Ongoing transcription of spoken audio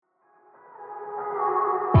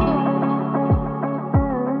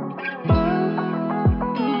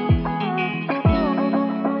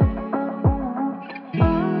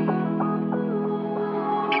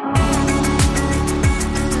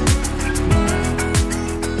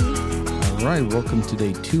right, welcome to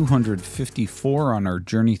day 254 on our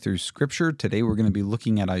journey through Scripture. Today we're going to be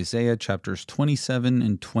looking at Isaiah chapters 27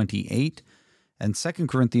 and 28 and 2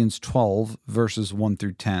 Corinthians 12, verses 1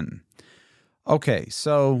 through 10. Okay,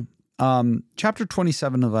 so chapter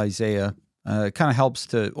 27 of Isaiah kind of helps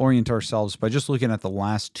to orient ourselves by just looking at the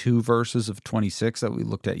last two verses of 26 that we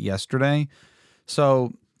looked at yesterday.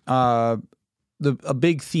 So a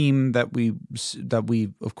big theme that we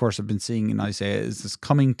of course have been seeing in Isaiah is this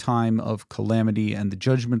coming time of calamity and the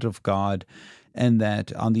judgment of God, and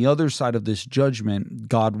that on the other side of this judgment,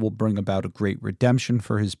 God will bring about a great redemption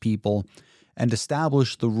for his people and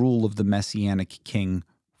establish the rule of the Messianic king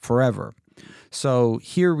forever. So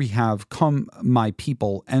here we have, "Come, my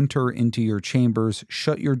people, enter into your chambers,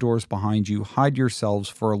 shut your doors behind you, hide yourselves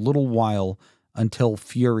for a little while until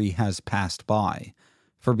fury has passed by.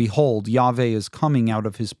 For behold, Yahweh is coming out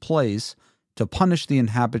of his place to punish the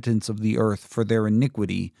inhabitants of the earth for their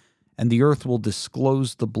iniquity, and the earth will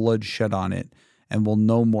disclose the blood shed on it, and will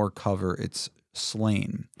no more cover its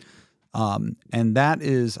slain." And that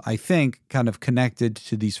is, I think, kind of connected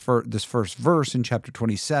to this first verse in chapter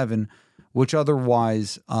 27, which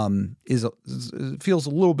otherwise feels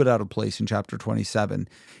a little bit out of place in chapter 27.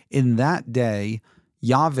 In that day,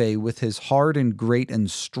 Yahweh, with his hard and great and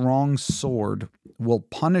strong sword, will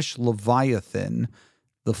punish Leviathan,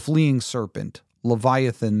 the fleeing serpent,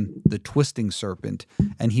 Leviathan, the twisting serpent,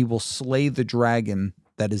 and he will slay the dragon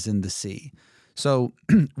that is in the sea. So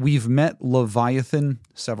we've met Leviathan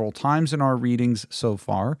several times in our readings so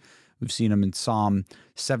far. We've seen him in Psalm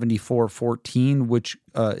 74:14, which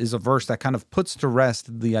is a verse that kind of puts to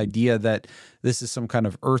rest the idea that this is some kind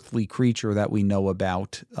of earthly creature that we know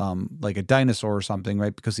about, like a dinosaur or something,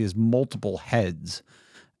 right? Because he has multiple heads.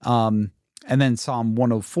 And then Psalm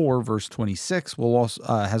 104, verse 26,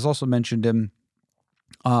 has also mentioned him,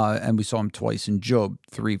 and we saw him twice in Job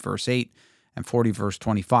 3, verse 8, and 40, verse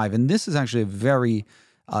 25. And this is actually a very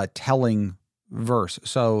telling verse.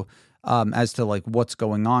 So as to like what's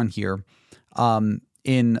going on here.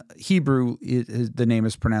 In Hebrew, the name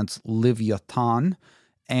is pronounced Leviathan,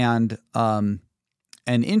 and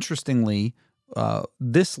interestingly,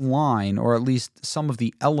 this line, or at least some of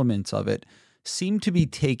the elements of it, seem to be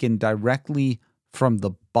taken directly from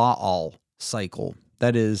the Baal cycle.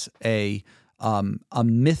 That is a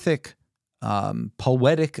mythic,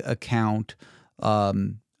 poetic account,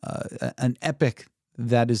 an epic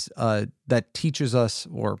that teaches us,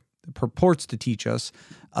 or purports to teach us,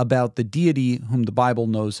 about the deity whom the Bible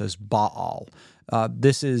knows as Baal.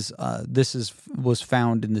 This was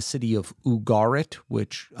found in the city of Ugarit,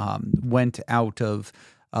 which went out of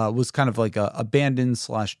was kind of like abandoned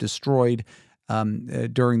 / destroyed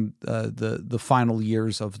during the final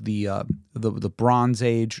years of the Bronze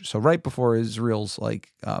Age. So right before Israel's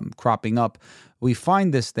cropping up, we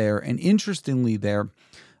find this there, and interestingly, there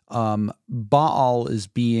Baal is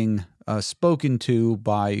being spoken to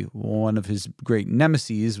by one of his great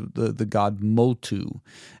nemeses, the god Motu,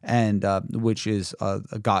 and which is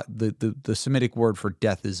a god. The Semitic word for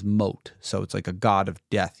death is Mot, so it's like a god of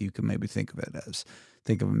death. You can maybe think of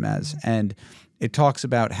him as, and it talks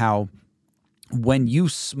about how when you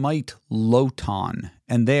smite Lotan,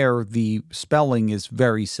 and there the spelling is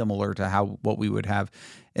very similar to what we would have.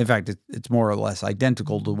 In fact, it's more or less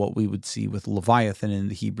identical to what we would see with Leviathan in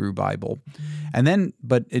the Hebrew Bible. And then,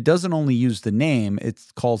 but it doesn't only use the name, it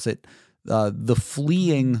calls it the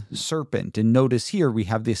fleeing serpent. And notice here we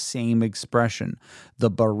have this same expression, the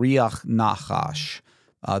Bariach Nachash,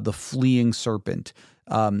 the fleeing serpent.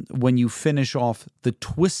 When you finish off the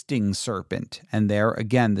twisting serpent, and there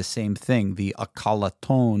again the same thing, the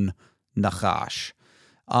Akalaton Nachash.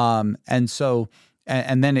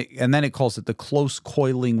 And then it calls it the close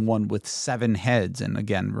coiling one with 7 heads. And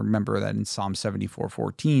again, remember that in Psalm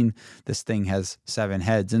 74:14, this thing has 7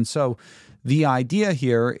 heads. And so the idea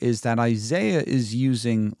here is that Isaiah is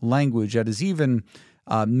using language that is even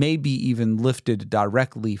maybe even lifted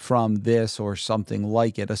directly from this or something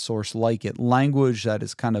like it, a source like it, language that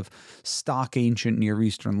is kind of stock ancient Near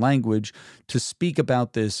Eastern language, to speak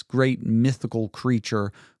about this great mythical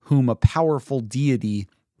creature whom a powerful deity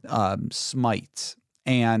smites,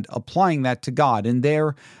 and applying that to God. And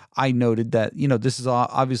there I noted that, this is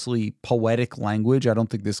obviously poetic language. I don't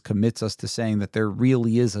think this commits us to saying that there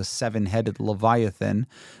really is a 7-headed Leviathan.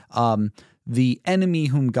 The enemy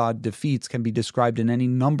whom God defeats can be described in any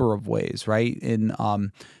number of ways, right? In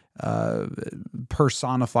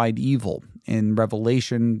personified evil, In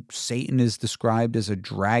Revelation, Satan is described as a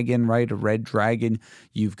dragon, right? A red dragon.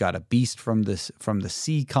 You've got a beast from the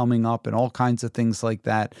sea coming up and all kinds of things like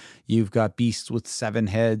that. You've got beasts with 7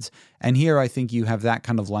 heads. And here I think you have that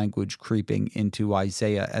kind of language creeping into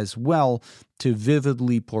Isaiah as well to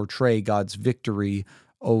vividly portray God's victory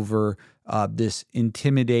over this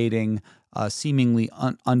intimidating, seemingly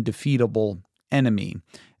undefeatable enemy.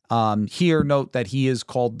 Here, note that he is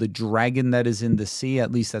called the dragon that is in the sea.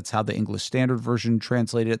 At least that's how the English Standard Version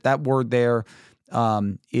translated it. That word there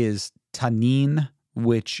is tanin,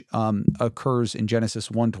 which occurs in Genesis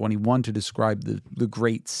 1:21 to describe the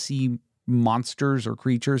great sea monsters or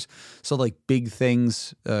creatures. So like big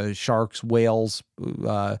things, sharks, whales,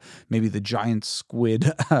 maybe the giant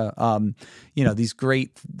squid, these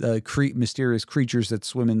great mysterious creatures that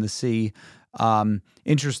swim in the sea.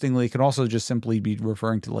 Interestingly, it can also just simply be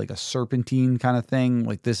referring to like a serpentine kind of thing.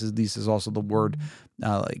 Like this is also the word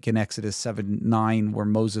like in Exodus 7:9 where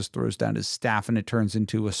Moses throws down his staff and it turns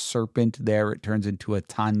into a serpent. There it turns into a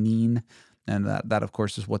tanin. And that, of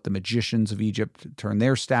course, is what the magicians of Egypt turn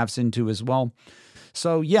their staffs into as well.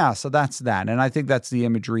 So that's that. And I think that's the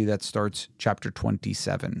imagery that starts chapter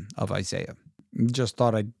 27 of Isaiah. Just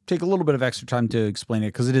thought I'd take a little bit of extra time to explain it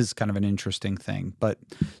because it is kind of an interesting thing. But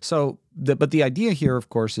the idea here, of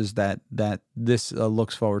course, is that this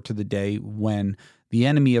looks forward to the day when the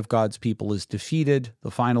enemy of God's people is defeated,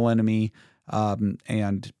 the final enemy, and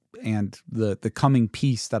the coming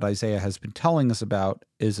peace that Isaiah has been telling us about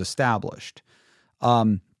is established.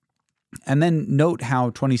 And then note how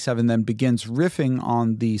 27 then begins riffing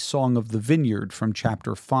on the Song of the Vineyard from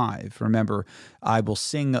chapter 5. Remember, I will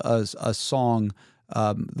sing a song,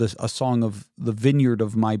 a song of the vineyard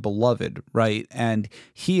of my beloved, right? And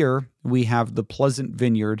here we have the pleasant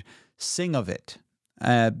vineyard, sing of it.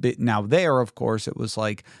 But now there, of course, it was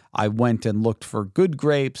like I went and looked for good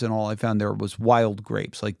grapes and all I found there was wild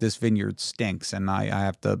grapes. Like this vineyard stinks and I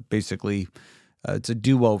have to basically, it's a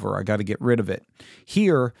do-over. I got to get rid of it.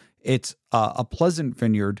 Here, it's a pleasant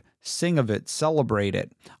vineyard. Sing of it, celebrate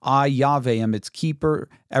it. I, Yahweh, am its keeper.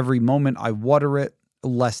 Every moment I water it,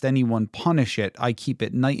 lest anyone punish it. I keep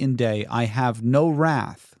it night and day. I have no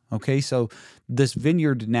wrath. Okay, so this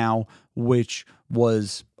vineyard now, which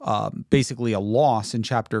was basically a loss in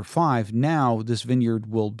chapter 5, now this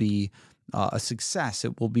vineyard will be a success.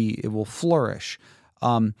 It will flourish.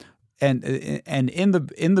 And in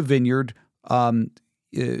the vineyard,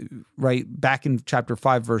 right back in chapter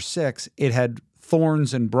 5, verse 6, it had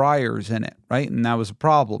thorns and briars in it, right? And that was a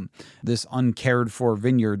problem. This uncared for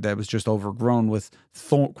vineyard that was just overgrown with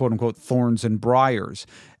quote unquote thorns and briars.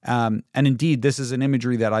 And indeed, this is an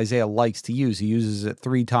imagery that Isaiah likes to use. He uses it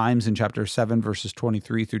 3 times in chapter 7, verses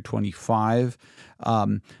 23 through 25.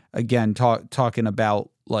 Again, talking about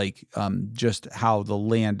like just how the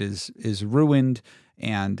land is ruined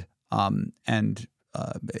and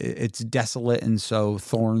it's desolate, and so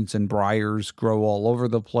thorns and briars grow all over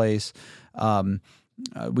the place.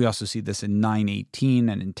 We also see this in 9:18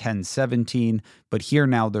 and in 10:17, but here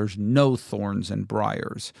now there's no thorns and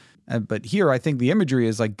briars. But here I think the imagery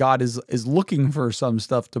is like God is looking for some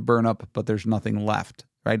stuff to burn up, but there's nothing left,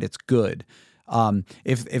 right? It's good.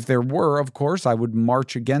 If there were, of course, I would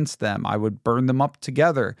march against them. I would burn them up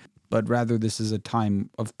together. But rather this is a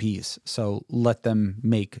time of peace. So let them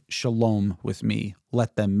make shalom with me.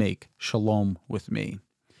 Let them make shalom with me.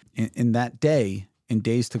 In that day, in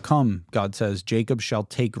days to come, God says, Jacob shall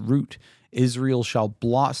take root. Israel shall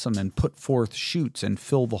blossom and put forth shoots and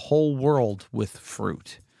fill the whole world with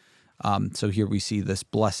fruit. So here we see this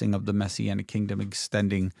blessing of the Messianic kingdom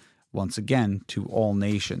extending once again to all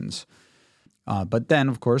nations. But then,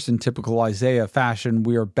 of course, in typical Isaiah fashion,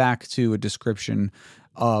 we are back to a description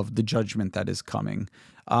of the judgment that is coming.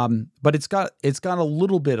 But it's got a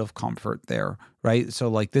little bit of comfort there, right? So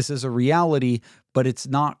like this is a reality, but he's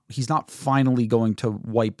not finally going to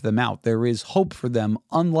wipe them out. There is hope for them,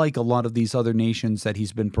 unlike a lot of these other nations that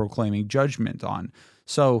he's been proclaiming judgment on.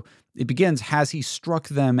 So it begins, has he struck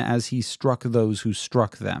them as he struck those who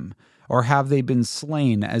struck them? Or have they been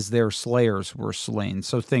slain as their slayers were slain?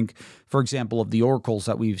 So think, for example, of the oracles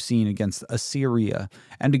that we've seen against Assyria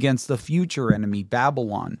and against the future enemy,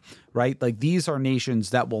 Babylon, right? Like these are nations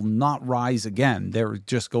that will not rise again. They're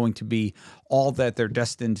just going to be all that they're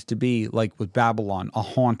destined to be, like with Babylon, a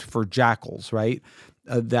haunt for jackals, right?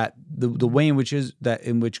 That the way in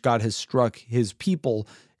which God has struck his people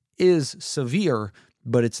is severe,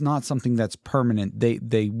 but it's not something that's permanent.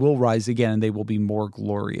 They will rise again and they will be more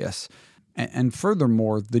glorious. And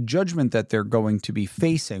furthermore, the judgment that they're going to be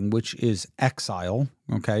facing, which is exile,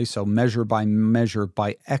 okay, so measure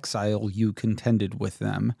by exile you contended with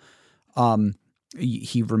them,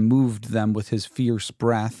 he removed them with his fierce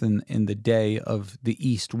breath in the day of the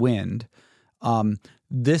east wind.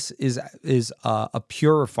 This is a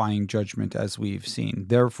purifying judgment, as we've seen.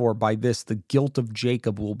 Therefore, by this, the guilt of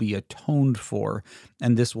Jacob will be atoned for,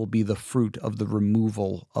 and this will be the fruit of the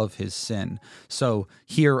removal of his sin. So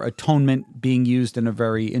here, atonement being used in a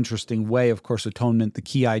very interesting way. Of course, atonement, the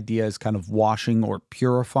key idea is kind of washing or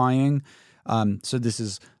purifying. So this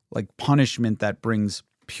is like punishment that brings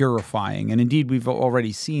purifying. And indeed, we've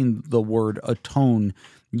already seen the word atone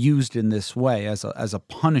used in this way as a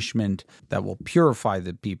punishment that will purify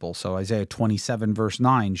the people. So Isaiah 27 verse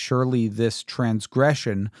 9, surely this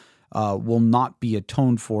transgression will not be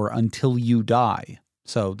atoned for until you die.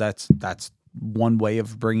 So that's one way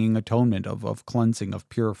of bringing atonement, of cleansing, of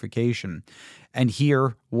purification. And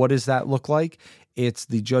here, what does that look like? It's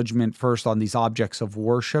the judgment first on these objects of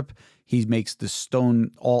worship. He makes the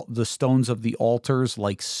stones of the altars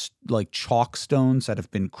like chalk stones that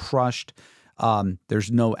have been crushed.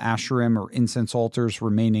 There's no Asherim or incense altars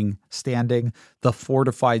remaining standing. The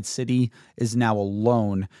fortified city is now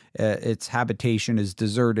alone. Its habitation is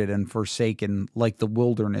deserted and forsaken like the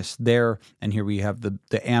wilderness there. And here we have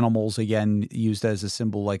the animals again used as a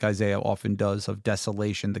symbol, like Isaiah often does, of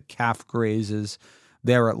desolation. The calf grazes.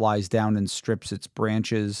 There it lies down and strips its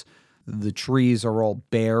branches. The trees are all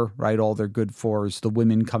bare, right? All they're good for is the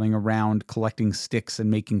women coming around, collecting sticks and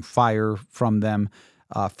making fire from them.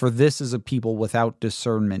 For this is a people without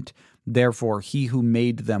discernment. Therefore, he who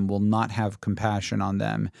made them will not have compassion on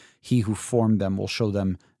them. He who formed them will show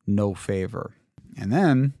them no favor. And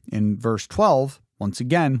then in verse 12, once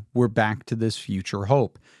again, we're back to this future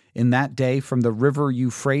hope. In that day, from the river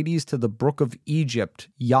Euphrates to the brook of Egypt,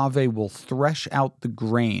 Yahweh will thresh out the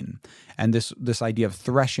grain. And this idea of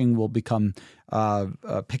threshing will become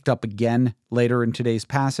picked up again later in today's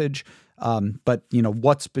passage. But,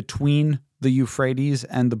 what's between the Euphrates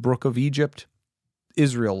and the brook of Egypt?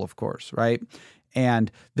 Israel, of course, right?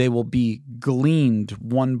 And they will be gleaned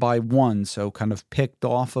one by one, so kind of picked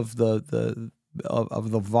off of the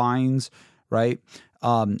vines, right?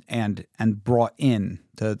 And brought in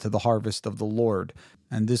to the harvest of the Lord.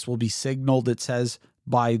 And this will be signaled, it says,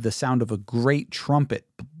 by the sound of a great trumpet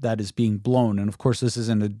that is being blown. And of course, this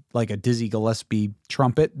isn't like a Dizzy Gillespie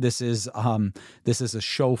trumpet. This is a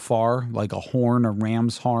shofar, like a horn, a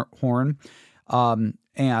ram's horn.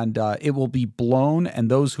 And it will be blown,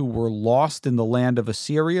 and those who were lost in the land of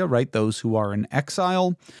Assyria, right, those who are in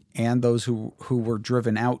exile, and those who were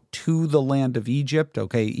driven out to the land of Egypt.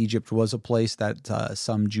 Okay, Egypt was a place that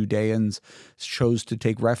some Judeans chose to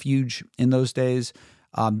take refuge in those days.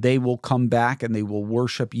 They will come back and they will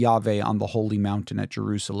worship Yahweh on the holy mountain at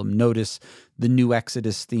Jerusalem. Notice the new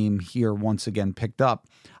Exodus theme here once again picked up.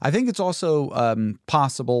 I think it's also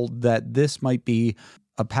possible that this might be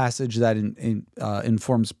a passage that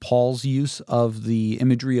informs Paul's use of the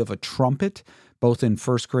imagery of a trumpet, both in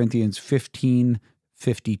 1 Corinthians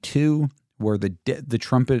 15:52, where the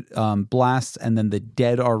trumpet blasts and then the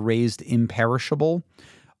dead are raised imperishable,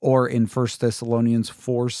 or in 1 Thessalonians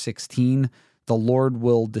 4:16, the Lord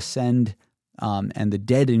will descend and the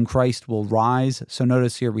dead in Christ will rise. So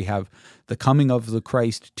notice here we have the coming of the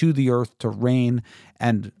Christ to the earth to reign,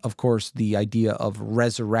 and of course the idea of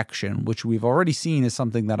resurrection, which we've already seen is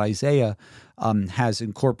something that Isaiah has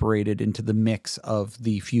incorporated into the mix of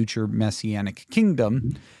the future messianic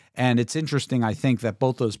kingdom. And it's interesting, I think, that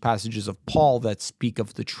both those passages of Paul that speak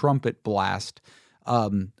of the trumpet blast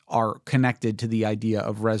are connected to the idea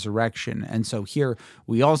of resurrection. And so here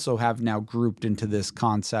we also have now grouped into this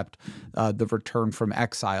concept the return from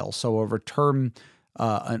exile. So a return,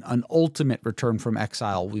 an ultimate return from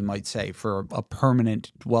exile, we might say, for a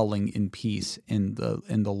permanent dwelling in peace in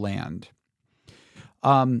the land.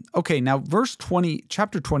 Okay, now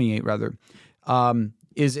chapter 28 rather,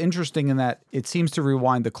 is interesting in that it seems to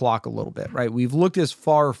rewind the clock a little bit, right? We've looked as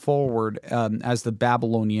far forward as the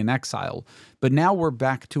Babylonian exile, but now we're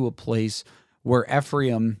back to a place where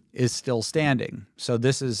Ephraim is still standing. So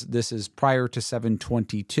this is prior to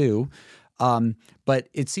 722, but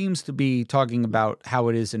it seems to be talking about how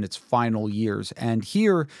it is in its final years. And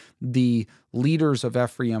here, the leaders of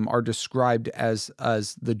Ephraim are described as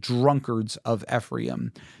the drunkards of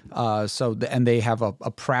Ephraim. And they have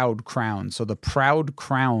a proud crown. So the proud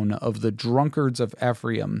crown of the drunkards of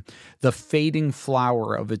Ephraim, the fading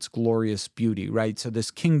flower of its glorious beauty, right? So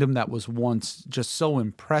this kingdom that was once just so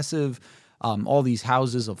impressive, all these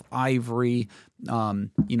houses of ivory,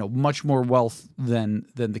 much more wealth than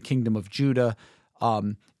the kingdom of Judah.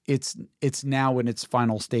 It's now in its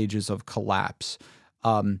final stages of collapse.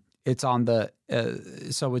 it's on the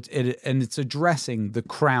so it's addressing the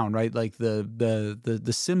crown, right? Like the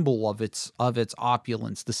symbol of its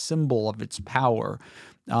opulence, the symbol of its power,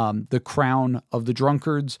 the crown of the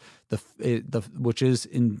drunkards, which is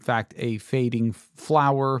in fact a fading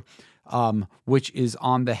flower, which is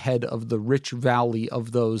on the head of the rich valley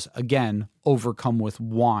of those, again, overcome with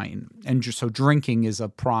wine. And so drinking is a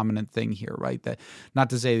prominent thing here, right? That, not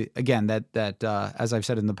to say, again, that as I've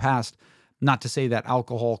said in the past, not to say that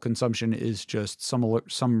alcohol consumption is just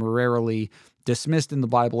summarily dismissed in the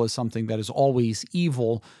Bible as something that is always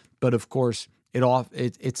evil, but of course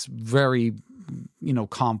it's very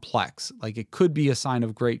complex. Like, it could be a sign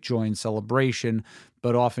of great joy and celebration,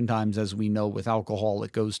 but oftentimes, as we know with alcohol,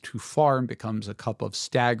 it goes too far and becomes a cup of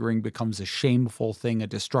staggering, becomes a shameful thing, a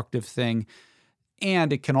destructive thing,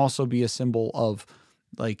 and it can also be a symbol of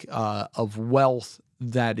wealth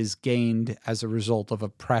that is gained as a result of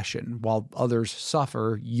oppression. While others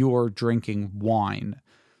suffer, you're drinking wine.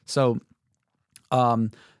 So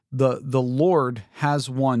the Lord has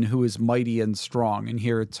one who is mighty and strong. And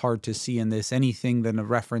here it's hard to see in this anything than a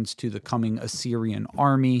reference to the coming Assyrian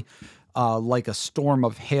army, like a storm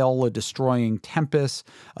of hail, a destroying tempest,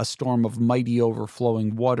 a storm of mighty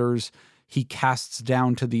overflowing waters. He casts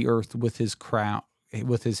down to the earth with his crown,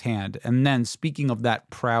 with his hand. And then, speaking of that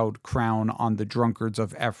proud crown on the drunkards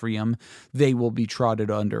of Ephraim, they will be trodden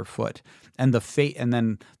underfoot. And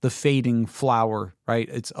then the fading flower, right?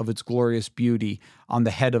 It's of its glorious beauty on the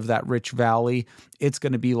head of that rich valley. It's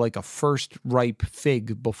going to be like a first ripe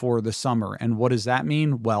fig before the summer. And what does that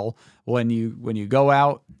mean? Well, when you go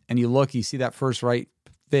out and you look, you see that first ripe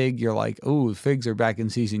fig, you're like, "Ooh, figs are back in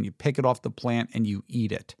season." You pick it off the plant and you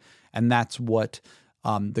eat it. And that's what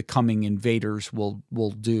the coming invaders will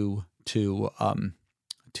do to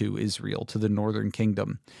Israel, to the northern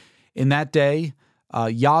kingdom. In that day,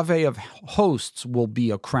 Yahweh of hosts will be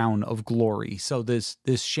a crown of glory. So this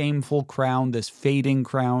shameful crown, this fading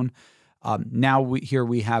crown, now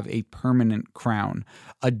we have a permanent crown,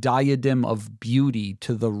 a diadem of beauty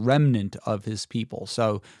to the remnant of his people.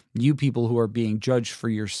 So you people who are being judged for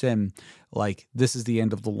your sin, like, this is the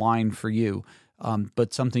end of the line for you.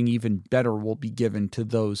 But something even better will be given to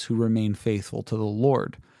those who remain faithful to the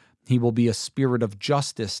Lord. He will be a spirit of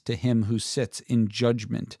justice to him who sits in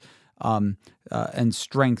judgment, and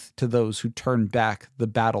strength to those who turn back the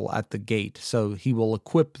battle at the gate. So he will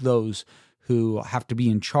equip those who have to be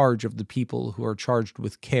in charge of the people who are charged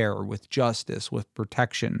with care, with justice, with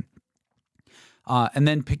protection. And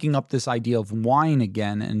then picking up this idea of wine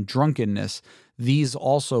again and drunkenness, these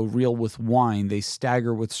also reel with wine. They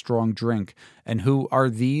stagger with strong drink. And who are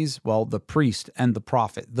these? Well, the priest and the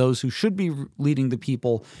prophet, those who should be leading the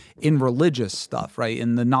people in religious stuff, right?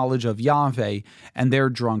 In the knowledge of Yahweh, and they're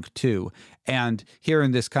drunk too. And here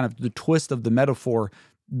in this kind of the twist of the metaphor,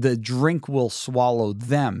 the drink will swallow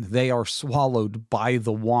them. They are swallowed by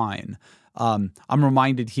the wine. I'm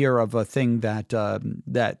reminded here of a thing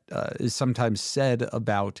that is sometimes said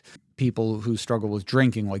about people who struggle with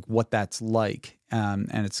drinking, like what that's like. And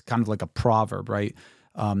it's kind of like a proverb, right?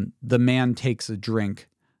 The man takes a drink,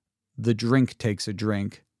 the drink takes a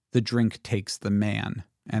drink, the drink takes the man.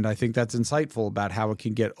 And I think that's insightful about how it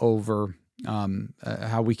can get over,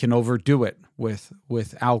 how we can overdo it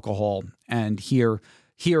with alcohol. And here,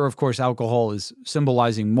 of course, alcohol is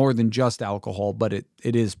symbolizing more than just alcohol, but it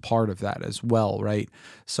is part of that as well, right?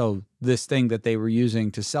 So this thing that they were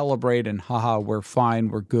using to celebrate and, we're fine,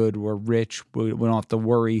 we're good, we're rich, we don't have to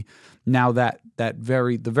worry. Now the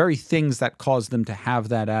very things that caused them to have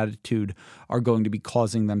that attitude are going to be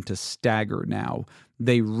causing them to stagger now.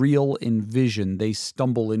 They reel in vision, they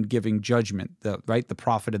stumble in giving judgment, right? The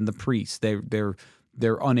prophet and the priest, they're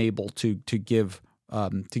unable to give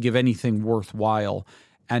anything worthwhile.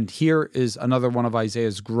 And here is another one of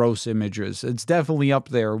Isaiah's gross images. It's definitely up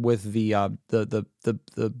there with the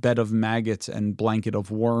bed of maggots and blanket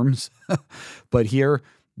of worms. But here,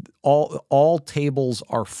 all tables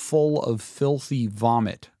are full of filthy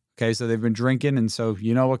vomit. Okay, so they've been drinking, and so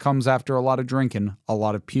you know what comes after a lot of drinking? A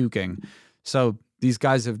lot of puking. So these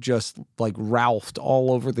guys have just like ralphed all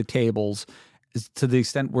over the tables to the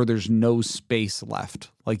extent where there's no space left.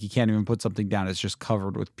 Like, you can't even put something down. It's just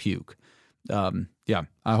covered with puke. Yeah,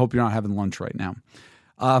 I hope you're not having lunch right now.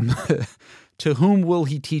 To whom will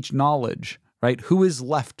he teach knowledge, right? Who is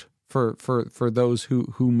left for those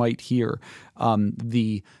who might hear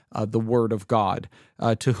the word of God?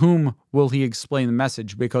 To whom will he explain the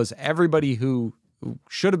message? Because everybody who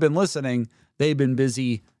should have been listening, they've been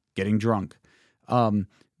busy getting drunk.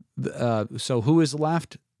 So who is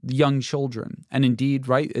left? The young children. And indeed,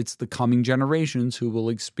 right, it's the coming generations who will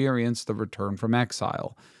experience the return from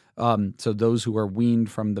exile. So those who are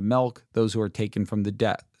weaned from the milk, those who are taken from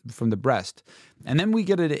the breast. And then we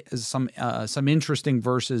get some interesting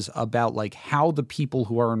verses about like how the people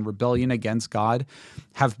who are in rebellion against God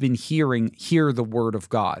have been hear the word of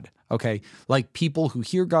God. Okay, like people who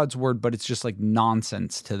hear God's word, but it's just like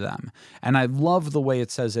nonsense to them. And I love the way it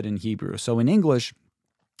says it in Hebrew. So in English,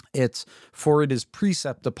 it's, for it is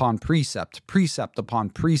precept upon precept, precept upon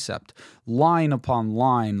precept, line upon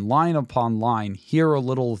line, line upon line, here a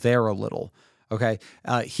little, there a little. Okay.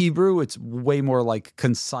 Hebrew, it's way more like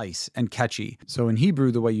concise and catchy. So in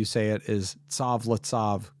Hebrew, the way you say it is tzav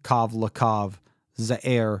latzav, kav lakav,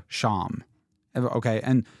 za'er sham. Okay.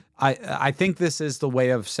 And I think this is the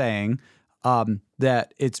way of saying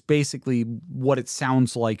that it's basically what it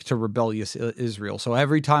sounds like to rebellious Israel. So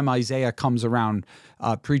every time Isaiah comes around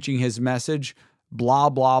preaching his message,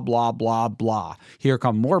 blah, blah, blah, blah, blah. Here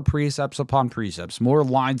come more precepts upon precepts, more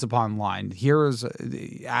lines upon line. Here is,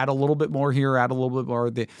 add a little bit more here, add a little bit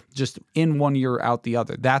more, just in one ear, out the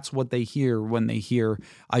other. That's what they hear when they hear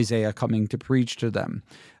Isaiah coming to preach to them.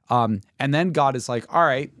 And then God is like, all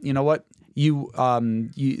right, you know what?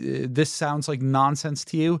 This sounds like nonsense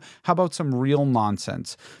to you. How about some real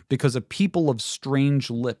nonsense? Because a people of strange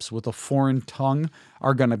lips with a foreign tongue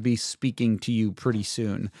are going to be speaking to you pretty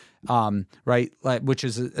soon, right? Which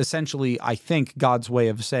is essentially, I think, God's way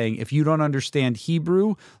of saying, if you don't understand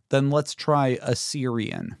Hebrew, then let's try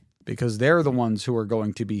Assyrian, because they're the ones who are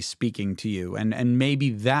going to be speaking to you. And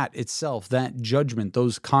maybe that itself, that judgment,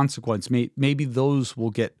 those consequences, maybe those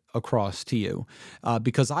will get across to you.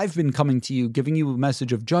 Because I've been coming to you, giving you a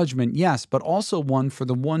message of judgment, yes, but also one for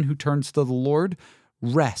the one who turns to the Lord.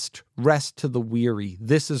 Rest to the weary.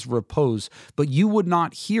 This is repose, but you would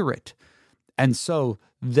not hear it. And so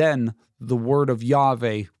then the word of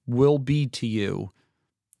Yahweh will be to you,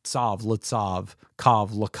 tzav latzav,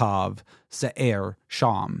 kav lakav, za'er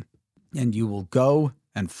sham. And you will go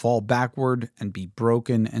and fall backward and be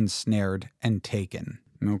broken and snared and taken.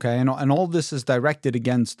 Okay, and all this is directed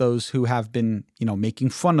against those who have been,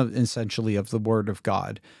 making fun of, essentially, of the word of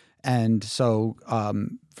God. And so,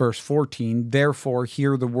 verse 14, therefore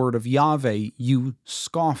hear the word of Yahweh, you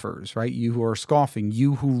scoffers, right? You who are scoffing,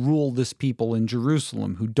 you who rule this people in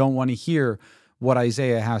Jerusalem, who don't want to hear what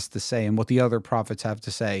Isaiah has to say and what the other prophets have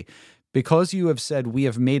to say. Because you have said, we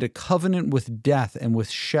have made a covenant with death, and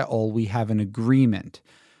with Sheol we have an agreement.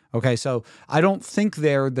 Okay, so I don't think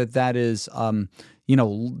that is,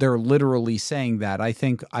 they're literally saying that. I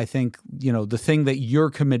think, the thing that you're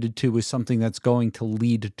committed to is something that's going to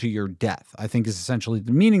lead to your death, I think is essentially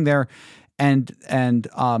the meaning there. And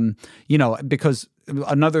because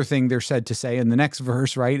another thing they're said to say in the next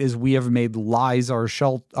verse, right, is we have made lies our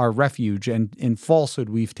refuge, and in falsehood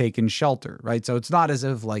we've taken shelter, right? So it's not as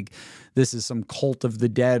if like this is some cult of the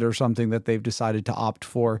dead or something that they've decided to opt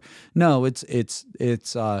for. No, it's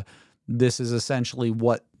this is essentially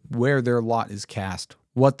where their lot is cast,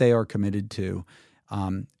 what they are committed to.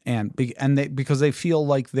 Because they feel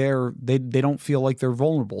like they don't feel like they're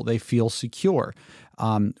vulnerable. They feel secure.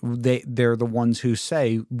 They're the ones who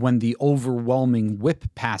say, when the overwhelming whip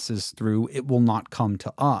passes through, it will not come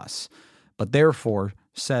to us. But therefore,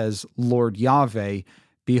 says Lord Yahweh,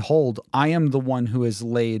 behold, I am the one who has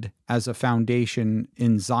laid as a foundation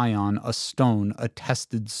in Zion a stone, a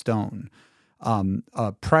tested stone,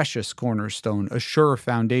 a precious cornerstone, a sure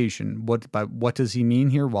foundation. What does he mean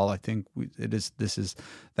here? Well, I think this is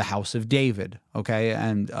the house of David, okay,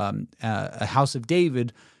 and a house of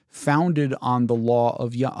David founded on the law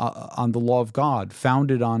of God,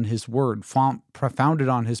 founded on His word, founded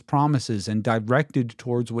on His promises, and directed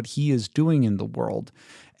towards what He is doing in the world,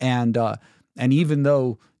 and even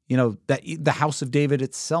though that the house of David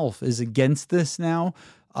itself is against this now.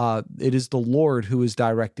 It is the Lord who is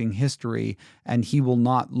directing history, and He will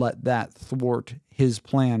not let that thwart His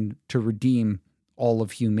plan to redeem all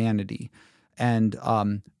of humanity. And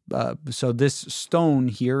so this stone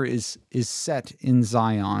here is set in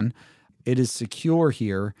Zion. It is secure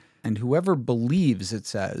here, and whoever believes, it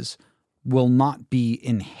says, will not be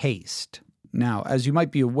in haste. Now, as you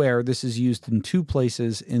might be aware, this is used in two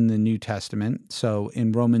places in the New Testament. So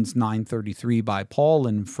in Romans 9:33 by Paul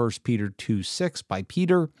and 1 Peter 2:6 by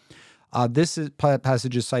Peter. This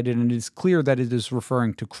passage is cited, and it is clear that it is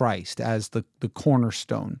referring to Christ as the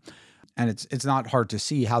cornerstone. And it's not hard to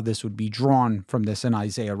see how this would be drawn from this in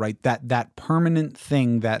Isaiah, right? That permanent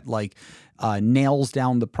thing that nails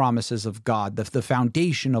down the promises of God, the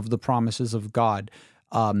foundation of the promises of God.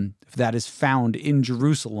 That is found in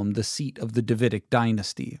Jerusalem, the seat of the Davidic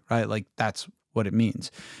dynasty, right? Like that's what it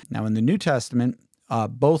means. Now in the New Testament,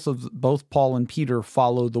 both Paul and Peter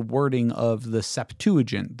follow the wording of the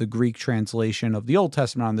Septuagint, the Greek translation of the Old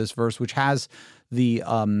Testament on this verse, which has the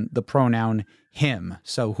pronoun him.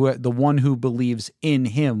 So the one who believes in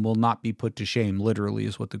him will not be put to shame, literally,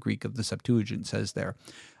 is what the Greek of the Septuagint says there.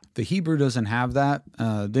 The Hebrew doesn't have that.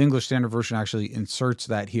 The English Standard Version actually inserts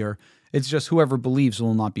that here. It's just whoever believes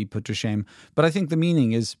will not be put to shame. But I think the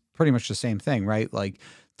meaning is pretty much the same thing, right? Like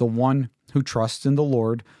the one who trusts in the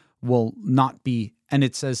Lord will not be, and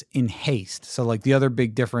it says in haste. So like the other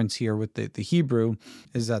big difference here with the Hebrew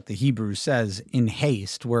is that the Hebrew says in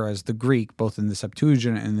haste, whereas the Greek, both in the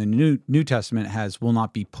Septuagint and the New Testament, has will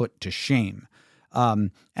not be put to shame.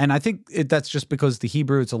 And I think that's just because the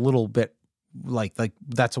Hebrew, it's a little bit like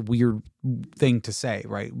that's a weird thing to say,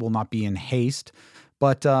 right? Will not be in haste.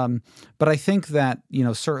 But I think that,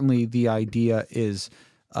 certainly the idea is,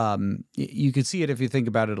 you could see it if you think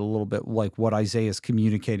about it a little bit, like what Isaiah is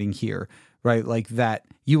communicating here, right? Like that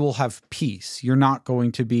you will have peace. You're not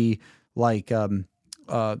going to be like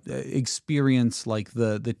experience like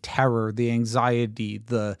the terror, the anxiety,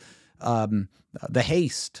 the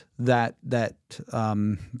haste that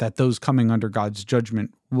those coming under God's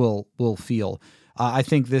judgment will feel. I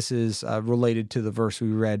think this is related to the verse we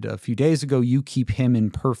read a few days ago. You keep him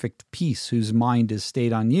in perfect peace, whose mind is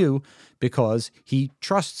stayed on you, because he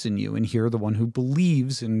trusts in you. And here, the one who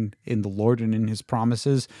believes in the Lord and in his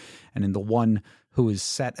promises, and in the one who is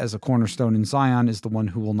set as a cornerstone in Zion, is the one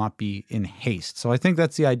who will not be in haste. So I think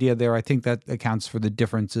that's the idea there. I think that accounts for the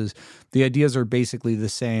differences. The ideas are basically the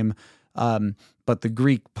same, but the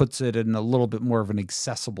Greek puts it in a little bit more of an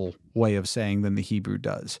accessible way of saying than the Hebrew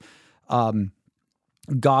does.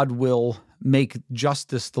 God will make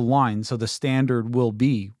justice the line, so the standard will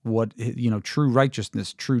be what, true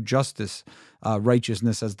righteousness, true justice,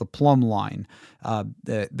 righteousness as the plumb line.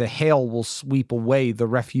 The hail will sweep away the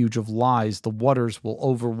refuge of lies. The waters will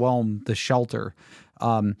overwhelm the shelter.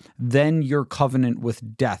 Then your covenant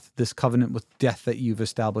with death, this covenant with death that you've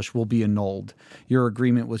established, will be annulled. Your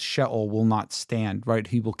agreement with Sheol will not stand, right?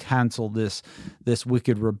 He will cancel this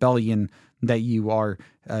wicked rebellion that you are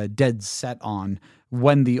dead set on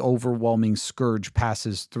when the overwhelming scourge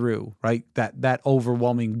passes through, right? That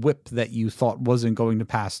overwhelming whip that you thought wasn't going to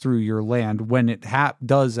pass through your land, when it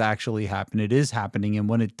does actually happen, it is happening. And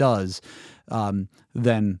when it does,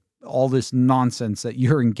 then all this nonsense that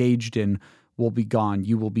you're engaged in will be gone.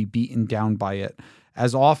 You will be beaten down by it.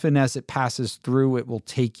 As often as it passes through, it will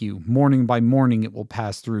take you. Morning by morning, it will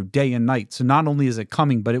pass through, day and night. So not only is it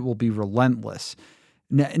coming, but it will be relentless.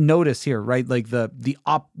 Notice here, right? Like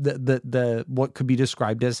the what could be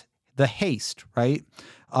described as the haste, right?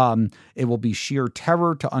 It will be sheer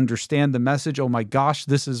terror to understand the message. Oh my gosh,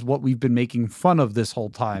 this is what we've been making fun of this whole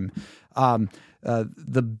time.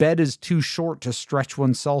 The bed is too short to stretch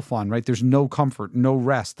oneself on, right? There's no comfort, no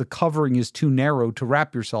rest. The covering is too narrow to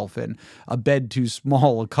wrap yourself in. A bed too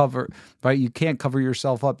small, a cover, right? You can't cover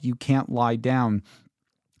yourself up. You can't lie down.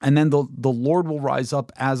 And then the Lord will rise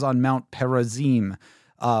up as on Mount Perazim.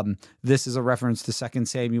 This is a reference to 2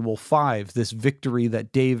 Samuel 5, this victory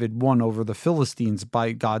that David won over the Philistines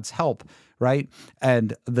by God's help, right?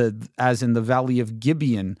 And as in the valley of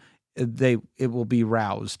Gibeon, it will be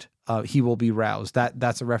roused. He will be roused.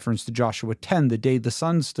 That's a reference to Joshua 10, the day the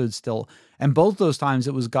sun stood still. And both those times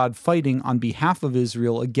it was God fighting on behalf of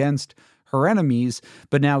Israel against her enemies.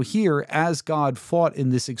 But now here, as God fought in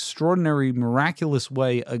this extraordinary, miraculous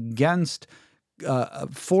way against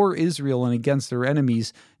for Israel and against their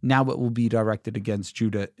enemies, now it will be directed against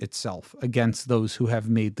Judah itself, against those who have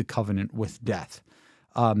made the covenant with death.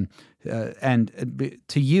 And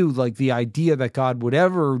to you, like the idea that God would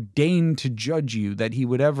ever deign to judge you, that he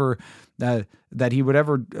would ever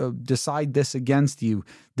decide this against you,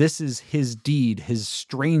 this is his deed, his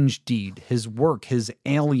strange deed, his work, his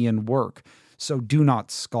alien work. So do not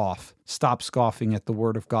scoff. Stop scoffing at the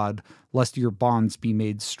word of God, lest your bonds be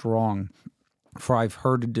made strong. For I've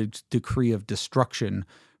heard a decree of destruction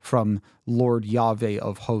from Lord Yahweh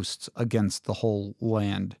of hosts against the whole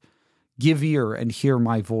land. Give ear and hear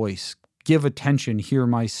my voice. Give attention, hear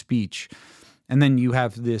my speech. And then you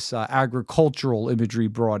have this agricultural imagery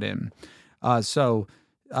brought in.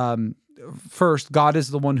 First, God is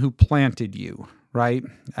the one who planted you, right?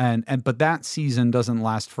 But that season doesn't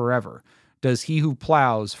last forever. Does he who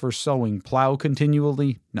plows for sowing plow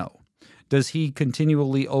continually? No. Does he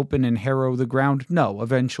continually open and harrow the ground? No.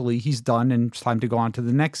 Eventually he's done and it's time to go on to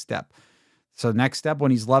the next step. So next step,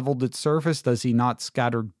 when he's leveled its surface, does he not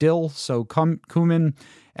scatter dill, sow cumin,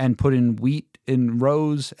 and put in wheat in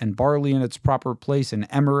rows and barley in its proper place and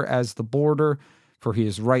emmer as the border? for he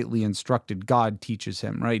is rightly instructed. God teaches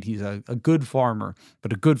him, right? He's a good farmer,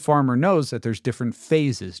 but a good farmer knows that there's different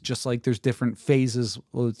phases, just like there's different phases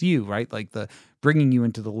with you, right? Like the bringing you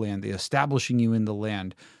into the land, the establishing you in the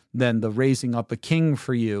land, then the raising up a king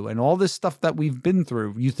for you, and all this stuff that we've been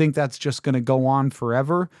through. You think that's just going to go on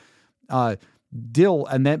forever? But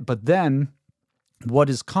then what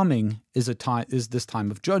is coming is this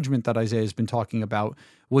time of judgment that Isaiah has been talking about,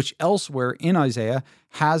 which elsewhere in Isaiah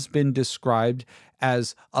has been described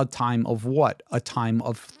as a time of what? A time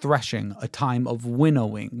of threshing, a time of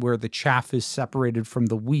winnowing, where the chaff is separated from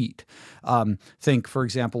the wheat. Think, for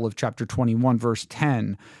example, of chapter 21, verse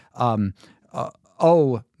 10.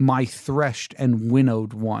 Oh, my threshed and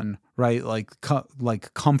winnowed one, right? Like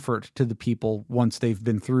comfort to the people once they've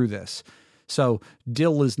been through this. So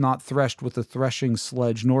dill is not threshed with a threshing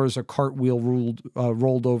sledge, nor is a cartwheel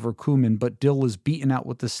rolled over cumin, but dill is beaten out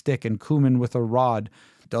with a stick and cumin with a rod.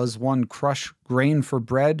 Does one crush grain for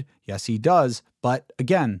bread? Yes, he does. But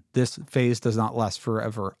again, this phase does not last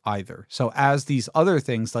forever either. So as these other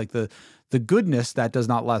things, like the goodness, that does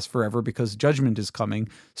not last forever because judgment is coming,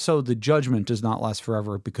 so the judgment does not last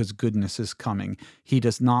forever because goodness is coming. He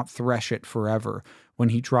does not thresh it forever. When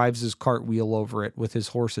he drives his cartwheel over it with his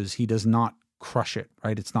horses, he does not crush it,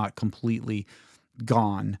 right? It's not completely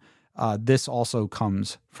gone. This also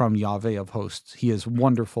comes from Yahweh of hosts. He is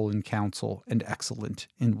wonderful in counsel and excellent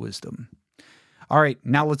in wisdom. All right,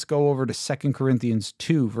 now let's go over to 2 Corinthians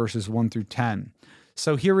 2, verses 1 through 10.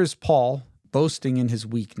 So here is Paul boasting in his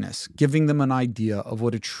weakness, giving them an idea of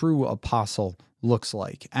what a true apostle looks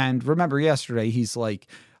like. And remember yesterday, he's like,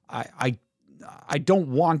 I don't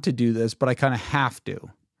want to do this, but I kind of have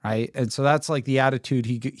to, right? And so that's like the attitude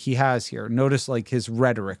he has here. Notice like his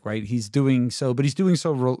rhetoric, right? He's doing so, but he's doing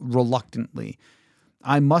so reluctantly.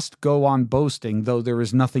 I must go on boasting, though there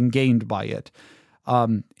is nothing gained by it.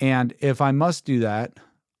 And if I must do that,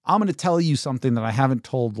 I'm going to tell you something that I haven't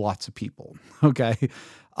told lots of people, okay?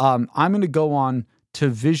 I'm going to go on to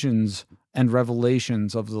visions and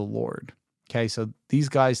revelations of the Lord, okay? So these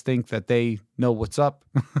guys think that they know what's up.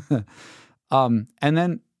 And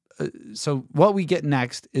then, so what we get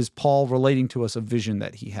next is Paul relating to us a vision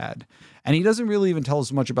that he had. And he doesn't really even tell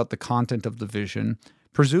us much about the content of the vision,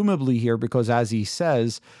 presumably here because, as he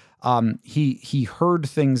says, he heard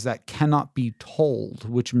things that cannot be told,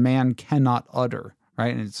 which man cannot utter,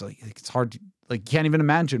 right? And it's like, it's hard to, like, you can't even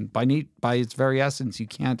imagine by its very essence, you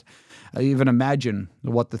can't even imagine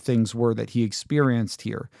what the things were that he experienced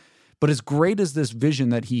here. But as great as this vision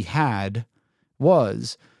that he had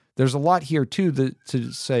was, there's a lot here too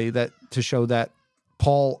to show that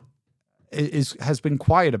Paul has been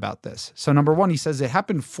quiet about this. So number one, he says it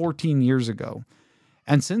happened 14 years ago.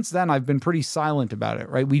 And since then, I've been pretty silent about it,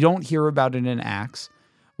 right? We don't hear about it in Acts.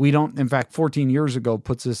 We don't, in fact, 14 years ago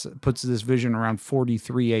puts this vision around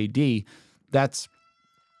 43 AD. That's,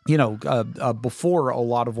 before a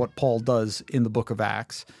lot of what Paul does in the book of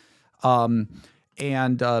Acts. And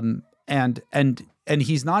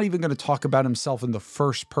he's not even going to talk about himself in the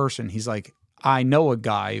first person. He's like, I know a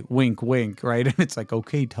guy, wink, wink, right? And it's like,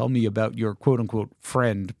 okay, tell me about your quote unquote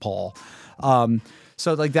friend, Paul.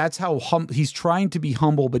 So like, that's how he's trying to be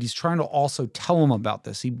humble, but he's trying to also tell them about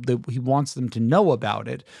this. He wants them to know about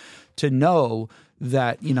it, to know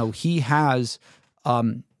that, he has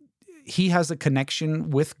a connection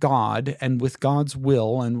with God and with God's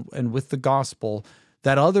will and with the gospel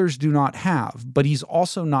that others do not have, but he's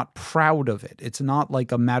also not proud of it. It's not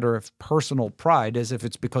like a matter of personal pride, as if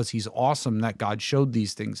it's because he's awesome that God showed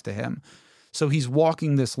these things to him. So he's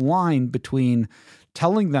walking this line between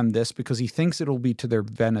telling them this because he thinks it'll be to their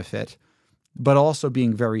benefit, but also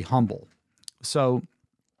being very humble. So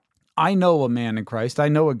I know a man in Christ, I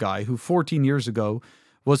know a guy who 14 years ago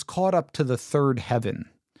was caught up to the third heaven.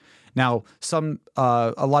 Now,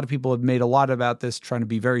 a lot of people have made a lot about this, trying to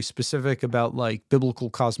be very specific about like biblical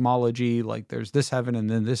cosmology, like there's this heaven and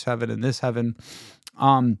then this heaven and this heaven.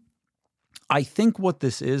 I think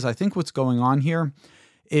what's going on here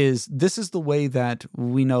is this is the way that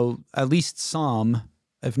we know at least some,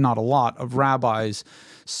 if not a lot, of rabbis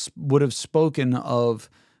would have spoken of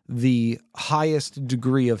the highest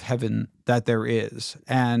degree of heaven that there is.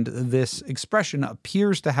 And this expression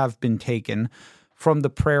appears to have been taken from the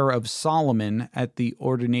prayer of Solomon at the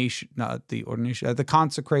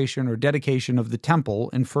consecration or dedication of the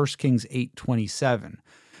temple in 1 Kings 8:27,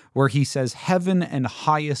 where he says, "Heaven and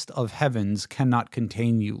highest of heavens cannot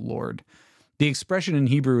contain you, Lord." The expression in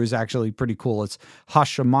Hebrew is actually pretty cool. It's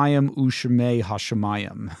Hashemayim u'shemei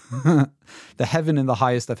Hashemayim, the heaven and the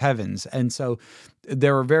highest of heavens. And so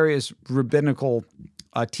there are various rabbinical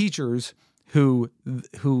teachers who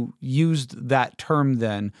used that term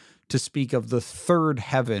then to speak of the third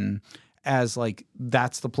heaven as like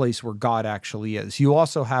that's the place where God actually is. You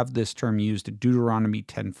also have this term used in Deuteronomy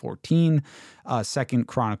 10:14, 2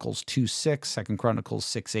 Chronicles 2:6, 2 Chronicles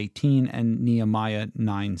 6:18, and Nehemiah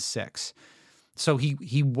 9:6. So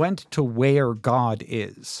he went to where God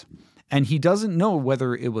is. And he doesn't know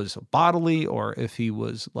whether it was bodily or if he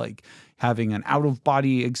was like having an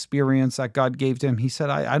out-of-body experience that God gave to him. He said,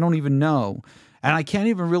 I don't even know. And I can't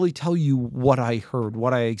even really tell you what I heard,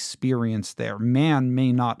 what I experienced there. Man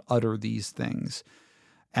may not utter these things.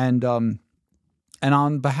 And on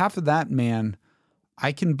behalf of that man,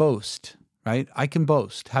 I can boast, right? I can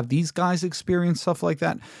boast. Have these guys experienced stuff like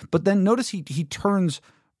that? But then notice he turns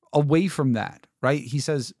away from that, right? He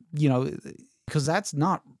says, because that's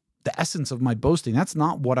not the essence of my boasting. That's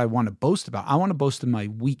not what I want to boast about. I want to boast in my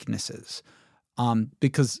weaknesses.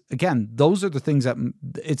 Because again, those are the things that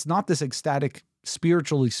it's not this ecstatic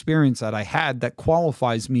spiritual experience that I had that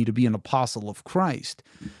qualifies me to be an apostle of Christ.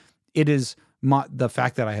 It is the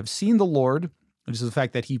fact that I have seen the Lord. It is the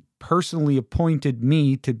fact that he personally appointed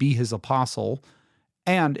me to be his apostle.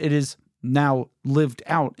 And it is now lived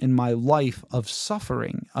out in my life of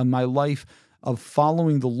suffering, in my life of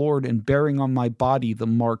following the Lord and bearing on my body the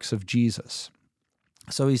marks of Jesus.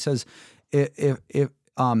 So he says,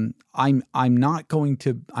 I'm not going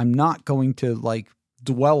to like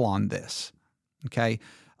dwell on this, okay?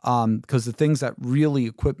 Because the things that really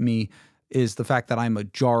equip me is the fact that I'm a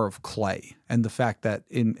jar of clay, and the fact that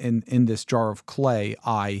in this jar of clay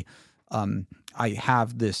I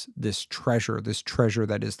have this treasure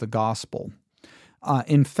that is the gospel.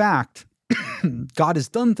 In fact, God has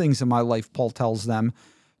done things in my life, Paul tells them,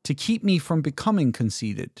 to keep me from becoming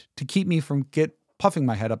conceited, to keep me from puffing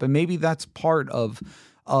my head up. And maybe that's part of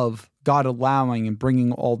God allowing and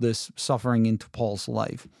bringing all this suffering into Paul's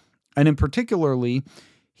life. And in particularly,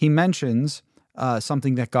 he mentions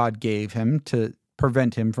something that God gave him to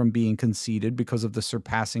prevent him from being conceited because of the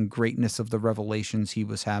surpassing greatness of the revelations he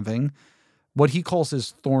was having, what he calls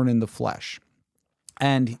his thorn in the flesh.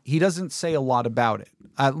 And he doesn't say a lot about it,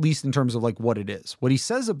 at least in terms of like what it is. What he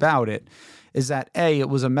says about it is that it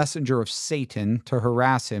was a messenger of Satan to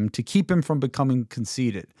harass him, to keep him from becoming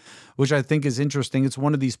conceited, which I think is interesting. It's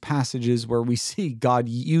one of these passages where we see God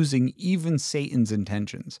using even Satan's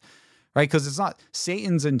intentions, right? Because it's not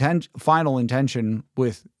Satan's final intention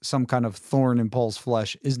with some kind of thorn in Paul's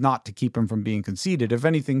flesh is not to keep him from being conceited. If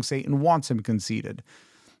anything, Satan wants him conceited.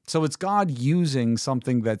 So it's God using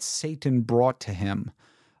something that Satan brought to him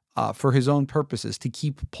for his own purposes, to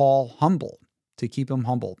keep Paul humble, to keep him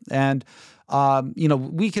humble. And,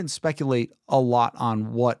 we can speculate a lot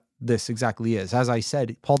on what this exactly is. As I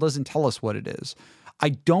said, Paul doesn't tell us what it is. I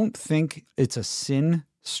don't think it's a sin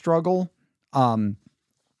struggle, because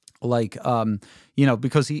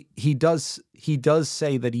he does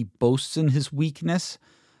say that he boasts in his weakness.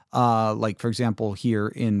 Like, for example, here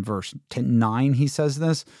in verse 9, he says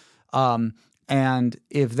this. And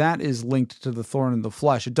if that is linked to the thorn in the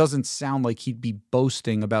flesh, it doesn't sound like he'd be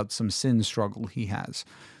boasting about some sin struggle he has.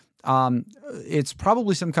 It's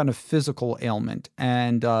probably some kind of physical ailment.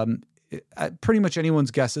 And pretty much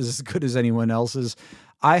anyone's guess is as good as anyone else's.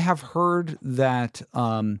 I have heard that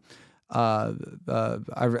I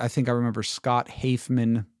think I remember Scott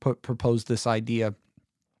Hafeman proposed this idea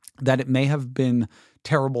that it may have been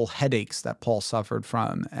terrible headaches that Paul suffered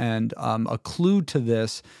from. And a clue to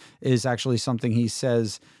this is actually something he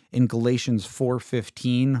says in Galatians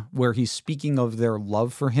 4:15, where he's speaking of their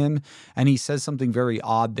love for him. And he says something very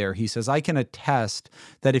odd there. He says, I can attest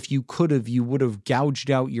that if you could have, you would have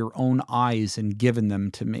gouged out your own eyes and given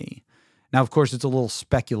them to me. Now, of course, it's a little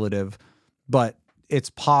speculative, but it's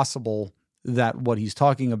possible that what he's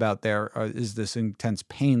talking about there is this intense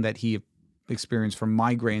pain that he experienced from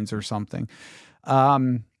migraines or something.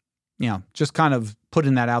 Just kind of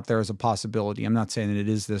putting that out there as a possibility. I'm not saying that it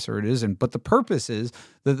is this or it isn't, but the purpose is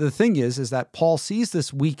that the thing is that Paul sees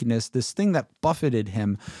this weakness, this thing that buffeted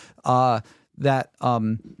him, that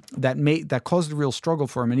caused a real struggle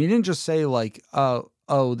for him. And he didn't just say like,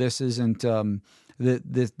 this isn't,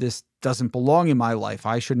 this doesn't belong in my life.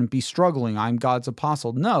 I shouldn't be struggling. I'm God's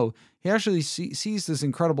apostle. No, he actually sees this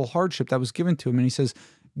incredible hardship that was given to him. And he says,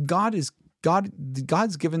 God's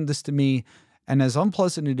given this to me. And as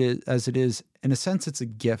unpleasant as it is, in a sense, it's a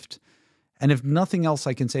gift. And if nothing else,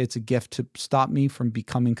 I can say it's a gift to stop me from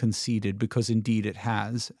becoming conceited, because indeed it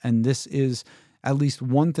has. And this is at least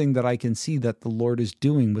one thing that I can see that the Lord is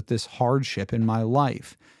doing with this hardship in my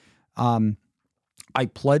life. I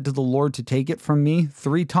pled to the Lord to take it from me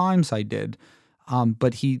 3 times. I did.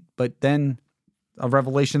 But then a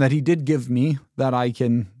revelation that he did give me that I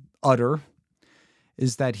can utter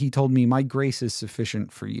is that he told me, my grace is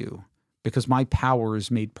sufficient for you because my power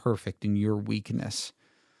is made perfect in your weakness.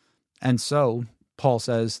 And so Paul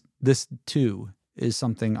says, this too is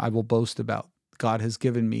something I will boast about. God has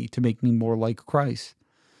given me to make me more like Christ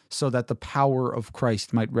so that the power of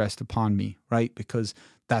Christ might rest upon me, right? Because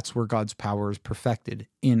that's where God's power is perfected,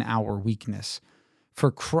 in our weakness.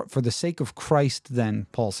 For the sake of Christ, then,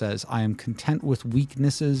 Paul says, I am content with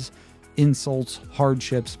weaknesses, insults,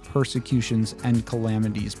 hardships, persecutions, and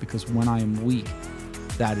calamities, because when I am weak,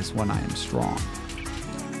 that is when I am strong.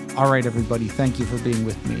 All right, everybody, thank you for being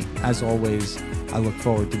with me. As always, I look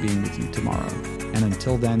forward to being with you tomorrow. And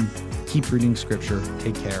until then, keep reading Scripture,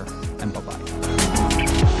 take care, and bye-bye.